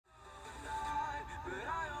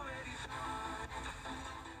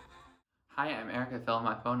Hi, I'm Eric. I fell on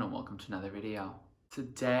my phone and welcome to another video.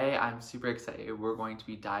 Today, I'm super excited. We're going to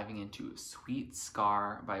be diving into Sweet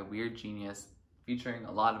Scar by Weird Genius, featuring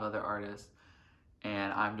a lot of other artists,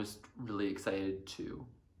 and I'm just really excited to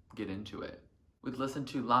get into it. We'd listened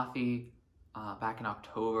to LATHI back in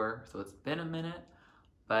October, so it's been a minute,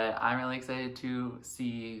 but I'm really excited to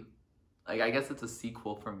see, I guess it's a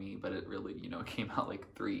sequel for me, but it really, came out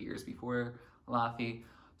like 3 years before LATHI,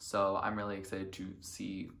 so I'm really excited to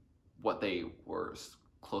see what they were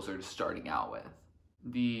closer to starting out with.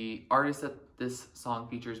 The artist that this song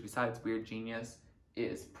features besides Weird Genius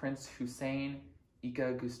is Prince Husein,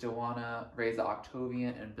 Ika Gustawana, Reza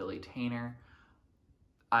Octavian, and Billy Tainer.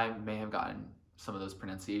 I may have gotten some of those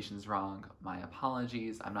pronunciations wrong. My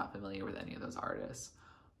apologies. I'm not familiar with any of those artists,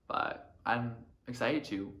 but I'm excited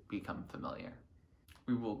to become familiar.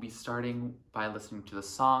 We will be starting by listening to the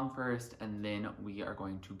song first, and then we are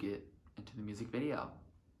going to get into the music video.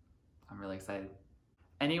 I'm really excited.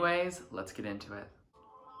 Anyways, let's get into it.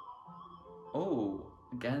 Oh,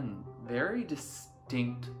 again, very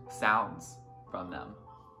distinct sounds from them.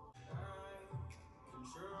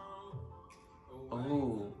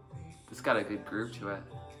 Oh, this got a good groove to it.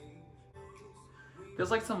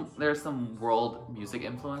 Feels like there's some world music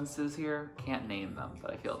influences here. Can't name them,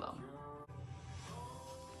 but I feel them.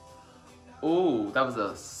 Oh, that was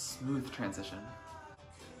a smooth transition.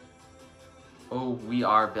 Oh, we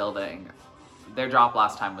are building. Their drop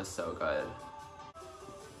last time was so good.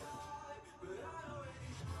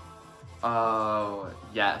 Oh,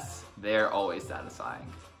 yes. They're always satisfying.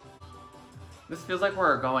 This feels like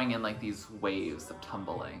we're going in like these waves of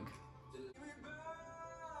tumbling.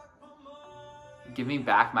 Give me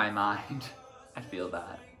back my mind. I feel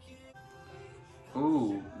that.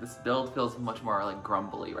 Ooh, this build feels much more like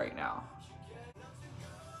grumbly right now.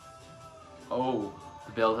 Oh,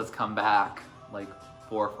 the build has come back. Like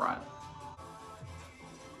forefront.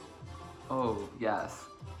 Oh yes,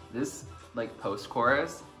 this like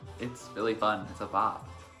post-chorus, it's really fun. It's a bop.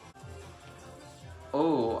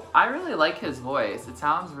 Oh, I really like his voice. It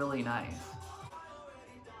sounds really nice.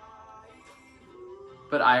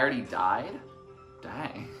 But I already died?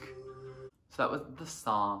 Dang. So that was the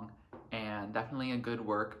song, and definitely a good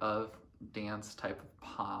work of dance type of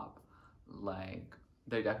pop. Like,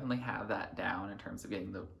 they definitely have that down in terms of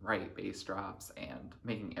getting the right bass drops and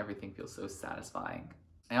making everything feel so satisfying.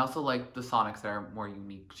 I also like the sonics that are more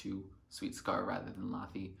unique to Sweet Scar rather than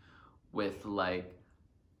LATHI, with like,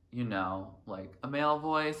 like a male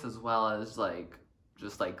voice, as well as like,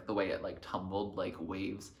 just like the way it like tumbled like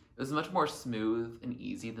waves. It was much more smooth and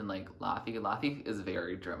easy than like LATHI. LATHI is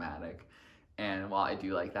very dramatic, and while I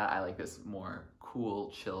do like that, I like this more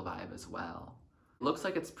cool, chill vibe as well. Looks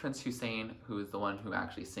like it's Prince Husein who is the one who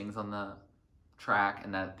actually sings on the track,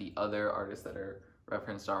 and that the other artists that are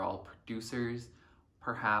referenced are all producers.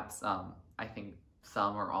 Perhaps, I think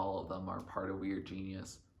some or all of them are part of Weird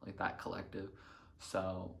Genius, like that collective.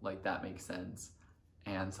 So, like, that makes sense.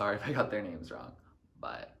 And sorry if I got their names wrong,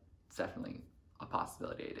 but it's definitely a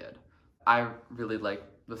possibility I did. I really like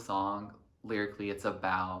the song. Lyrically, it's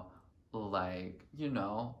about, like,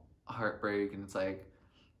 heartbreak, and it's like,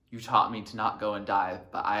 you taught me to not go and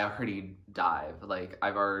dive, but I already dive. Like,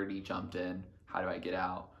 I've already jumped in. How do I get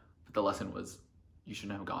out? But the lesson was, you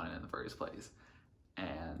shouldn't have gone in the first place.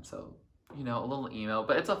 And so, a little emo,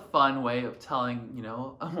 but it's a fun way of telling,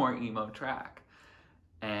 a more emo track.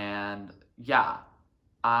 And yeah,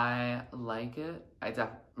 I like it. I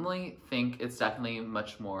definitely think it's definitely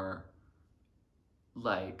much more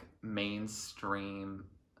like mainstream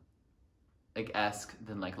like esque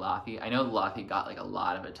than like LATHI. I know LATHI got like a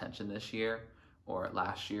lot of attention this year, or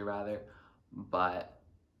last year rather, but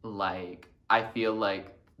like I feel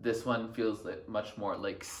like this one feels like much more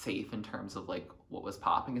like safe in terms of like what was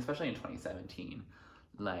popping, especially in 2017.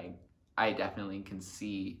 Like I definitely can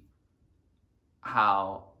see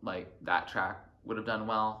how like that track would have done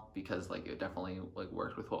well, because like it definitely like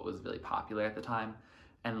worked with what was really popular at the time.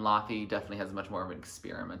 And LATHI definitely has much more of an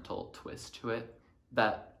experimental twist to it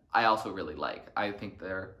that I also really like. I think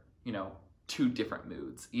they're, two different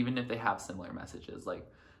moods, even if they have similar messages. Like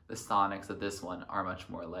the sonics of this one are much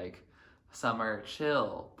more like summer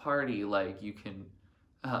chill party, like you can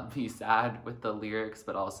be sad with the lyrics,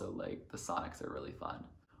 but also like the sonics are really fun.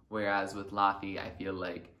 Whereas with LATHI, I feel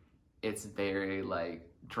like it's very like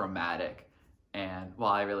dramatic, and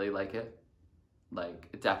while I really like it, like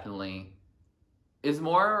it definitely is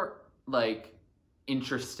more like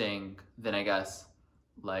interesting than I guess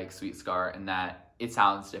like Sweet Scar, in that it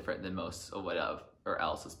sounds different than most of what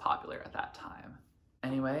else was popular at that time.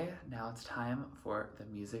 Anyway, now it's time for the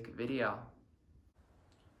music video.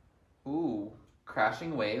 Ooh,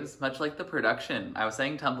 Crashing waves, much like the production. I was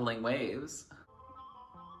saying tumbling waves.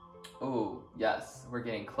 Oh, yes, we're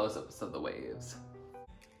getting close-ups of the waves.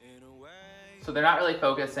 So they're not really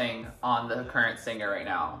focusing on the current singer right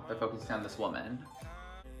now. They're focusing on this woman.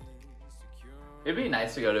 It'd be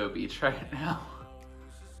nice to go to a beach right now.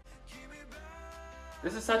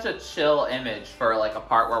 This is such a chill image for like a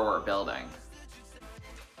part where we're building.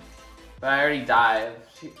 But I already dived.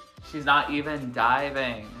 She's not even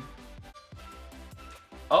diving.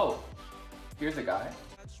 Oh, here's a guy.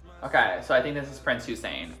 Okay, so I think this is Prince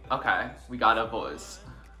Husein. Okay, we got a voice.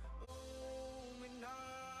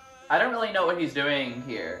 I don't really know what he's doing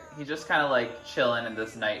here. He's just kind of like chilling in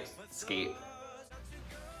this nightscape.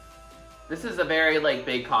 This is a very like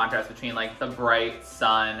big contrast between like the bright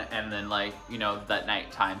sun and then like, you know, that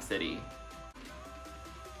nighttime city.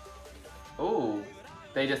 Ooh,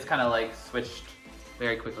 they just kind of like switched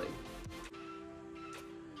very quickly.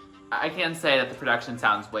 I can say that the production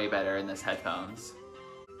sounds way better in this headphones.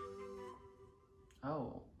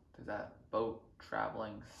 Oh, there's that boat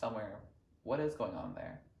traveling somewhere. What is going on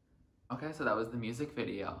there? Okay, so that was the music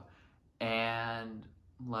video. And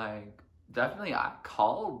like, definitely I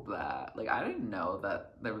called that. Like, I didn't know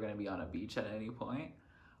that they were gonna be on a beach at any point.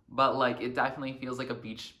 But like, it definitely feels like a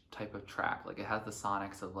beach type of track. Like, it has the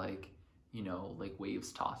sonics of like, you know, like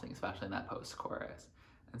waves tossing, especially in that post-chorus.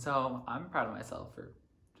 And so I'm proud of myself for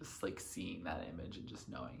just like seeing that image and just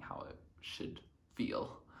knowing how it should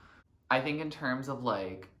feel. I think in terms of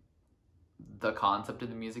like the concept of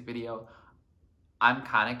the music video, I'm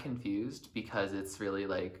kind of confused because it's really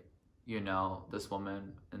like, you know, this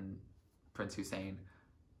woman and Prince Husein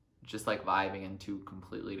just like vibing in two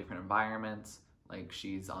completely different environments. Like,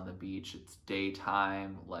 she's on the beach, it's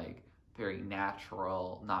daytime, like very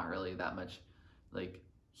natural, not really that much like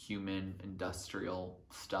human industrial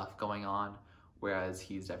stuff going on. Whereas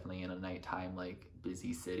he's definitely in a nighttime, like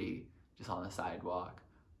busy city, just on the sidewalk,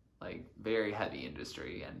 like very heavy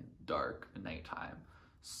industry and dark and nighttime.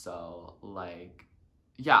 So like,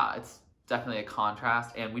 yeah, it's definitely a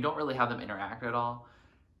contrast, and we don't really have them interact at all.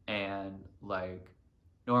 And like,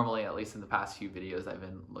 normally, at least in the past few videos I've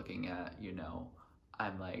been looking at, you know,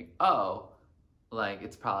 I'm like, oh, like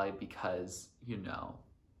it's probably because, you know,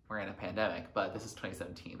 we're in a pandemic, but this is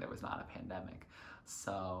 2017, there was not a pandemic.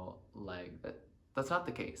 So like, that's not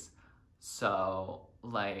the case. So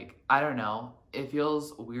like, I don't know, it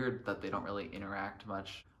feels weird that they don't really interact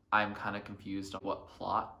much. I'm kind of confused on what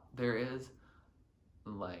plot there is.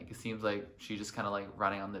 Like, it seems like she's just kind of like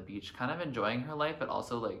running on the beach, kind of enjoying her life, but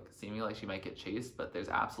also like seeming like she might get chased, but there's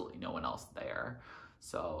absolutely no one else there.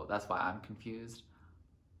 So that's why I'm confused.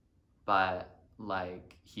 But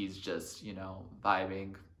like, he's just, you know,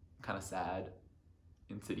 vibing, kind of sad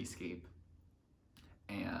in cityscape.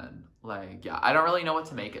 And like, yeah, I don't really know what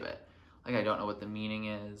to make of it. Like, I don't know what the meaning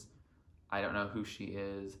is. I don't know who she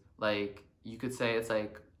is. Like, you could say it's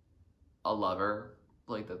like a lover,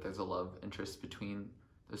 like that there's a love interest between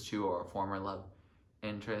those two, or a former love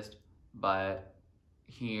interest, but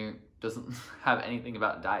he doesn't have anything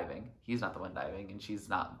about diving. He's not the one diving, and she's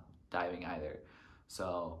not diving either.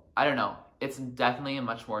 So I don't know. It's definitely a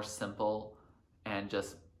much more simple and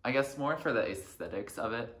just, I guess, more for the aesthetics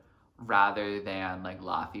of it, rather than like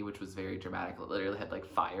LATHI, which was very dramatic. It literally had like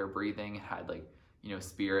fire breathing. It had like, you know,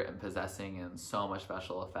 spirit and possessing and so much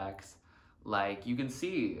special effects. Like, you can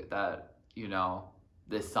see that, you know,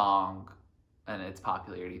 this song and its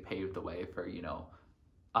popularity paved the way for, you know,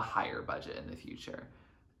 a higher budget in the future.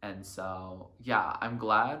 And so, yeah, I'm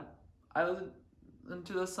glad I listened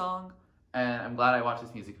to this song, and I'm glad I watched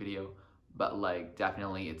this music video, but like,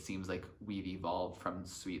 definitely it seems like we've evolved from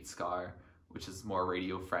Sweet Scar, which is more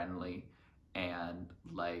radio friendly and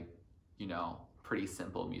like, you know, pretty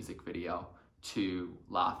simple music video, to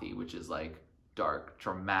LATHI, which is like dark,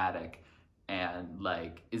 dramatic, and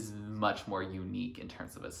like is much more unique in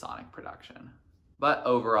terms of its sonic production. But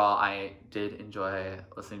overall, I did enjoy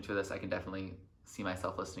listening to this. I can definitely see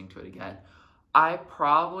myself listening to it again. I'll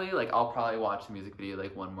probably watch the music video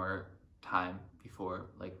like one more time before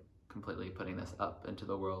like completely putting this up into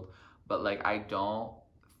the world. But like, I don't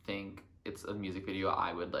think it's a music video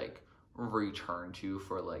I would like return to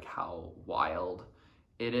for like how wild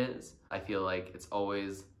it is. I feel like it's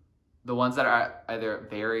always the ones that are either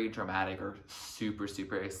very dramatic or super,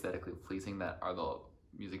 super aesthetically pleasing that are the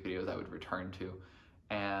music videos I would return to.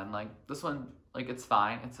 And like, this one, like, it's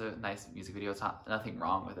fine. It's a nice music video. It's nothing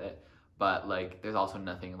wrong with it. But like, there's also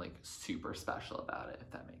nothing like super special about it,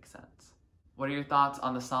 if that makes sense. What are your thoughts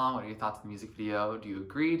on the song? What are your thoughts on the music video? Do you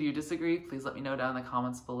agree? Do you disagree? Please let me know down in the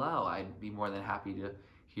comments below. I'd be more than happy to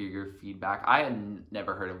hear your feedback. I had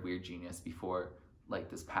never heard of Weird Genius before like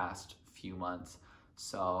this past few months.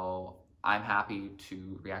 So I'm happy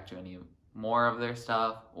to react to any more of their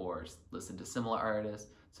stuff or listen to similar artists.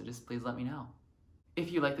 So just please let me know.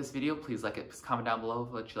 If you like this video, please like it. Please comment down below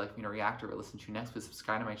what you'd like me to react or listen to next. Please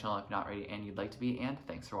subscribe to my channel if you're not already and you'd like to be. And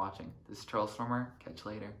thanks for watching. This is TurtleStormer. Catch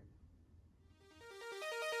you later.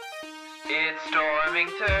 It's storming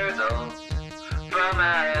turtles from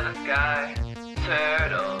out of the sky.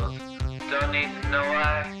 Turtles don't need to know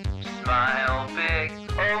why. Smile big.